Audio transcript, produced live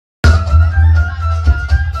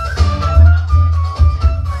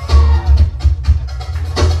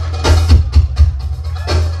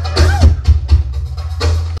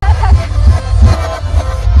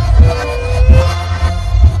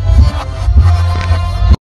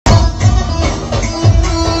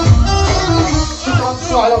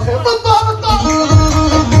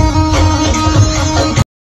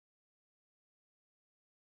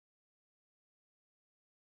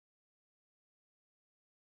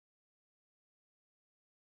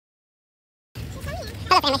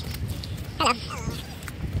family. Hello.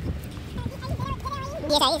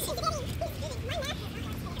 Yes, I is.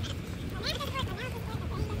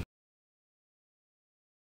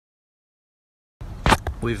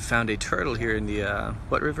 We've found a turtle here in the,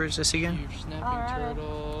 what river is this again? Huge snapping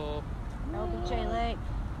turtle. LBJ Lake.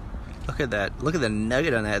 Look at that. Look at the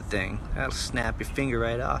nugget on that thing. That'll snap your finger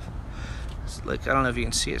right off. Look, I don't know if you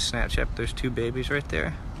can see it, Snapchat, but there's 2 babies right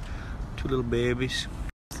there. 2 little babies.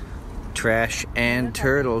 Trash and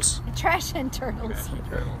turtles. Trash and turtles. Trash and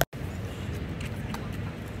turtles.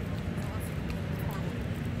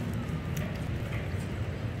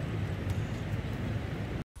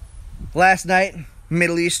 Last night,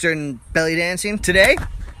 Middle Eastern belly dancing. Today,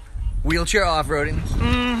 wheelchair off-roading.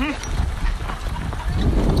 Mm-hmm.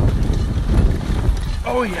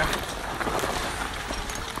 Oh yeah.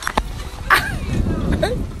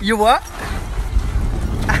 You what?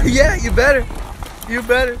 Yeah, you better. You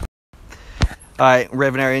better. Alright,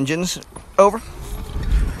 revving our engines. Over.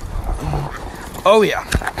 Oh yeah.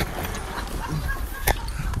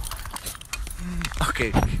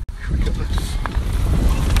 Okay.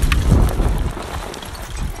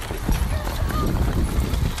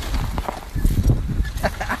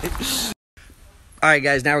 Alright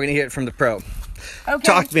guys, now we're gonna hear it from the pro. Okay.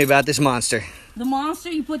 Talk to me about this monster. The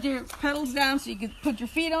monster, you put your pedals down so you can put your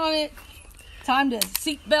feet on it. Time to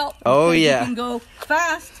seat belt. Oh yeah. You can go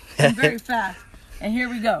fast and very fast. And here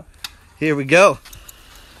we go. Here we go.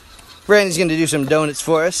 Randy's gonna do some donuts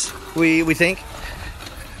for us. We think.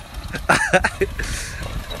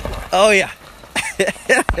 Oh yeah. Do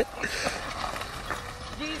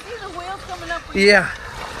you see the wheels coming up? Yeah.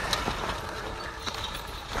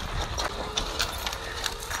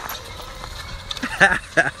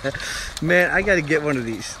 Man, I gotta get one of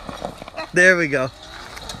these. There we go.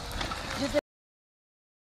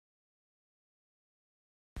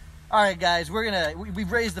 All right, guys,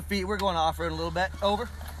 we've raised the feet. We're going off-road a little bit. Over.